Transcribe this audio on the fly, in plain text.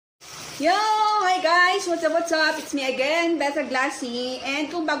Yo! Hi guys! What's up? It's me again, Beta Glassy. And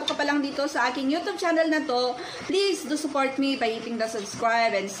kung bago ka pa lang dito sa aking YouTube channel na to, please do support me by hitting the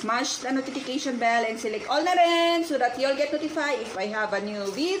subscribe and smash the notification bell and select all na rin so that you'll get notified if I have a new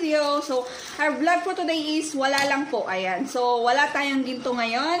video. So, our vlog for today is wala lang po. Ayan. So, wala tayong ginto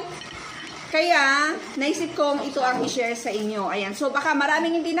ngayon. Kaya, naisip kong ito ang i-share sa inyo. Ayan. So, baka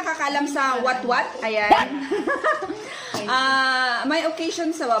maraming hindi nakakalam sa Watwat. Ayan. May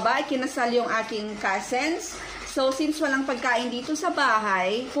occasion sa baba, kinasal yung aking cousins. So, since walang pagkain dito sa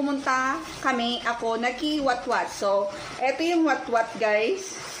bahay, pumunta kami, ako, naki-Watwat. So, eto yung Watwat,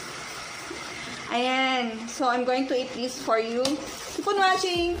 guys. Ayan. So, I'm going to eat this for you. Keep on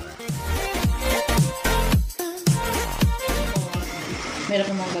watching! Meron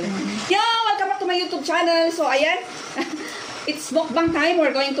ko mga galing. Yo! Welcome back to my YouTube channel. So, ayan. It's mukbang time.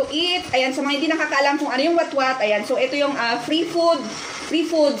 We're going to eat. Ayan, sa mga hindi nakakaalam kung ano yung Watwat. Ayan, so ito yung free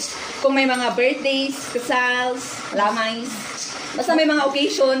foods. Kung may mga birthdays, kasals, lamay. Basta may mga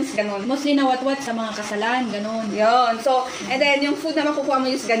occasions, ganun. Mostly na Watwat sa mga kasalan, ganun. Yun. So, and then yung food na makukuha mo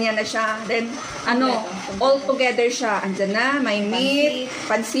is ganyan na siya. Then, all together siya. Andyan na, may meat,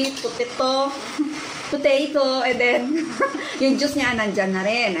 pansit, potato, and then, yung juice niya, nandyan na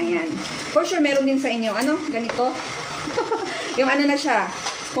rin. Ayan. For sure, meron din sa inyo. Ganito. Yung na siya.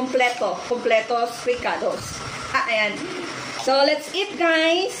 Kompleto, fricados. Ayan. So, let's eat,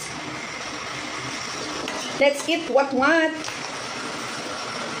 guys. Let's eat Watwat.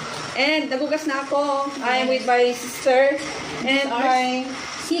 And, nagugas na ako. I'm with my sister and my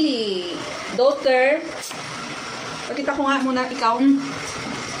silly daughter. Pakita ko nga muna ikaw.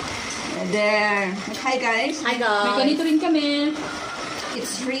 There. Hi, guys. Hi, guys. May ganito rin kami.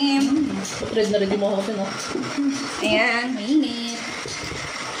 It's shrimp. Red na rin mo ako no? Ayan. Mainit.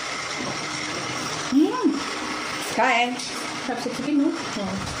 Kain. Sarap sa chicken, no?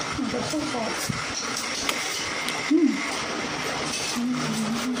 Oo. Sarap.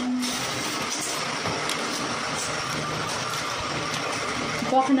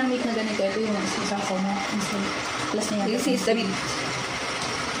 Kuha ka ng meat na ganito. Ito yung isang ko mo. Plus na yan. This is the meat.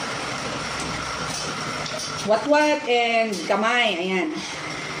 Watwat and kamay. Ayan.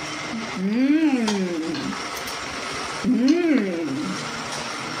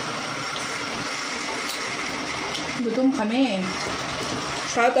 Gutom kami.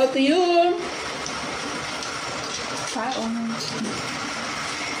 Shout out to you. Shout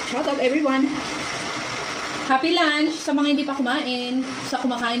out everyone. Happy lunch sa mga hindi pa kumain. Sa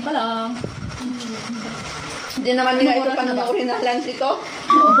kumakain pa lang. Hindi naman nila ito panonoorin na lunch ito.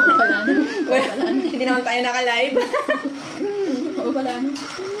 Oo, pala. Hindi naman tayo naka-live. Oo, pala.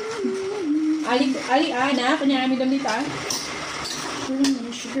 Ali, anak. Kanyami damit,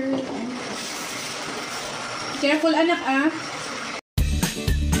 Careful, anak,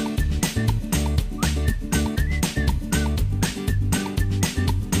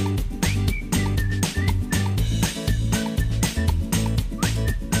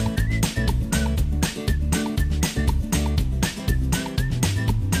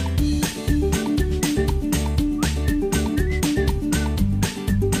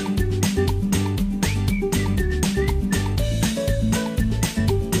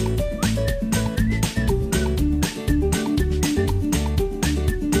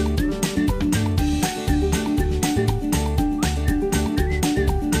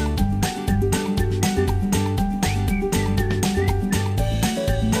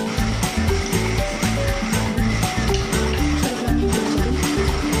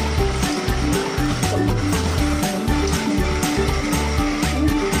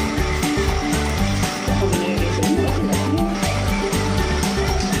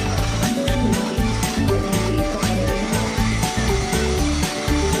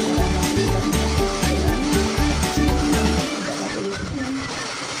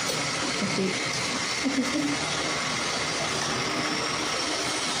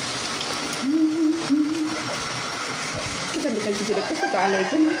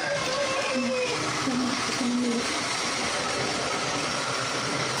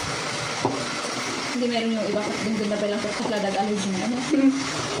 Hindi meron yung iba. Hindi na palang kakladag allergy na.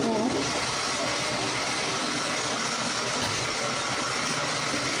 Oo.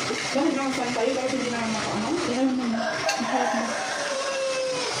 Bakit naman saan tayo? Bakit hindi naman makaano? Kaya naman. Maharap na.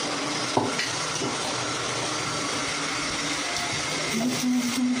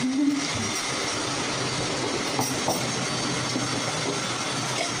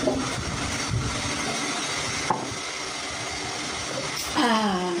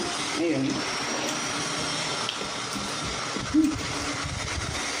 Ayun.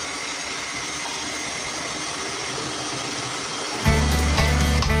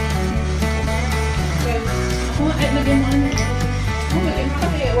 medyo mo ano. Medyo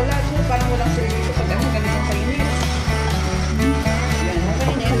kasi wala ito. Parang walang serviso pag ano, ganitong kainit. Yan,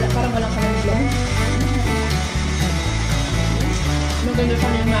 nakainit. Parang walang kalang. Maganda pa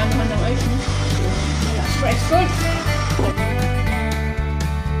na yung maanohan ng ice, no? Fresh food.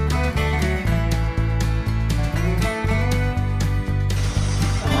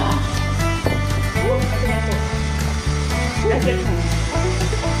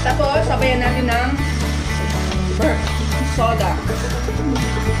 Tapos, sabayan natin ng soda.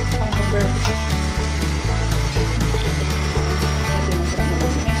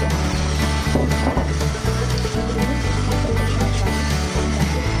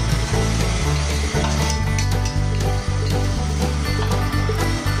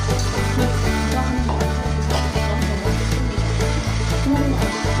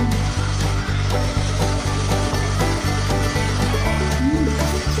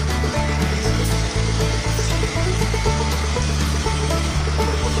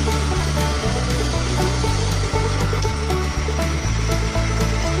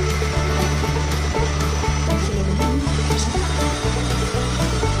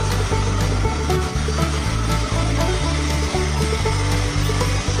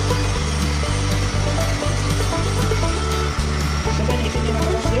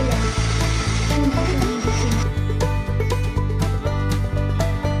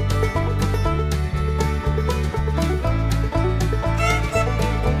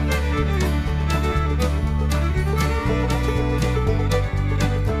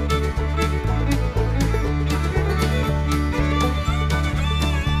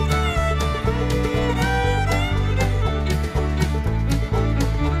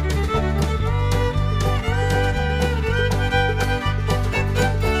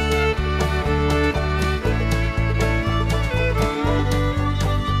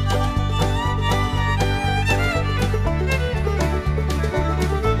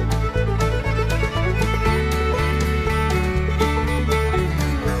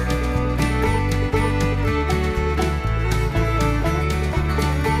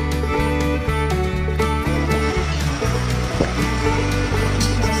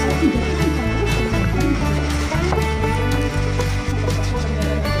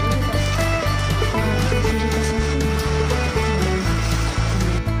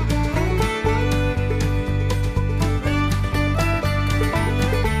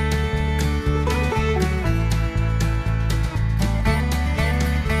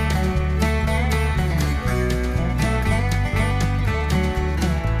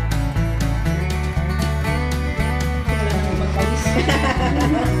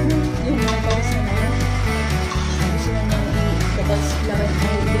 Yung mga paus na naman. Gusto na niyang i-kapag laban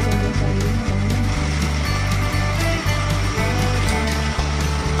ay gusto niya sa iyo.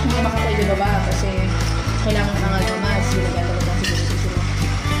 Hindi makapwede ba ba? Kasi kailangan ka nga mamas. Yung nagagawa ng sigurity sila.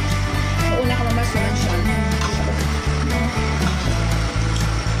 Mauna ka mamas naman siya.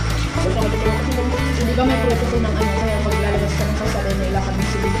 Hindi ba may protocol ng ano? Kaya pag lalabas ka ng kasal ay nailakad ng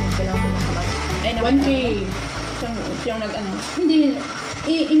sigurity kailangan mo ng kamas. Ay, 1K. Siyang nag-ano. Hindi,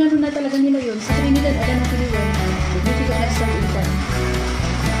 inano na talaga nila yun. Sa Trinidad, aga na sila yun. Hindi ka extra income.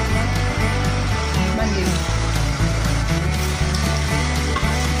 Monday.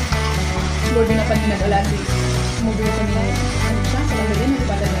 Lord na pa nag-alati. Mobile kami na ano siya, sa kagayan,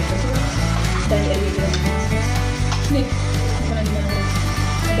 nagpata na ito. Dahil area ko lang. Snake. Ako na naman ako.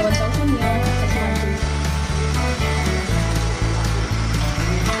 Nag 1,000 niya. Kasi 1,000.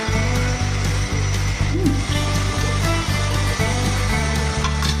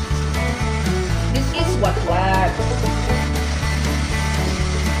 This is Watwat.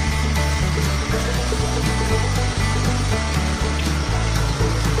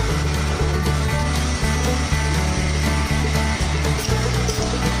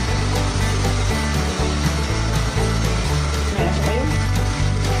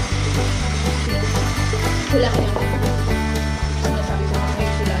 Wala ka yung sinasabi ko mga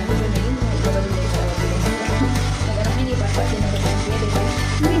kayo sila. Ano yun yun? Ibabalo na yung tawag nila. Nag-anak hindi pa sa tinanong pwede ba?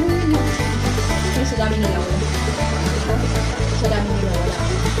 Hindi. Pero sa dami nila wala. Sa dami nila wala.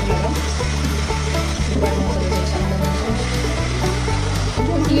 Wala ba? Diba mo sa dito sa ano naman?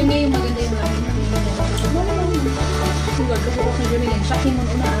 Yun nga yung maganda yung namin. Wala lang. Sugar, kapukok na Jamilin. Shocking mo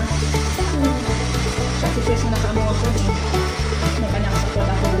una ah. Shocking first na nakaamo ako eh. Nakanakasapot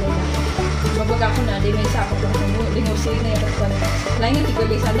ako ulit na. Babag ako na, di may sakot lang kung linusay na yung kapag lain nga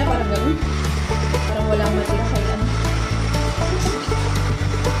tigalisan na, parang gano'n. Parang walang matira kay ano.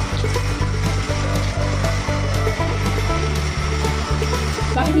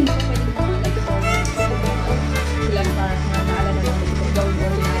 Bakit hindi ko pwede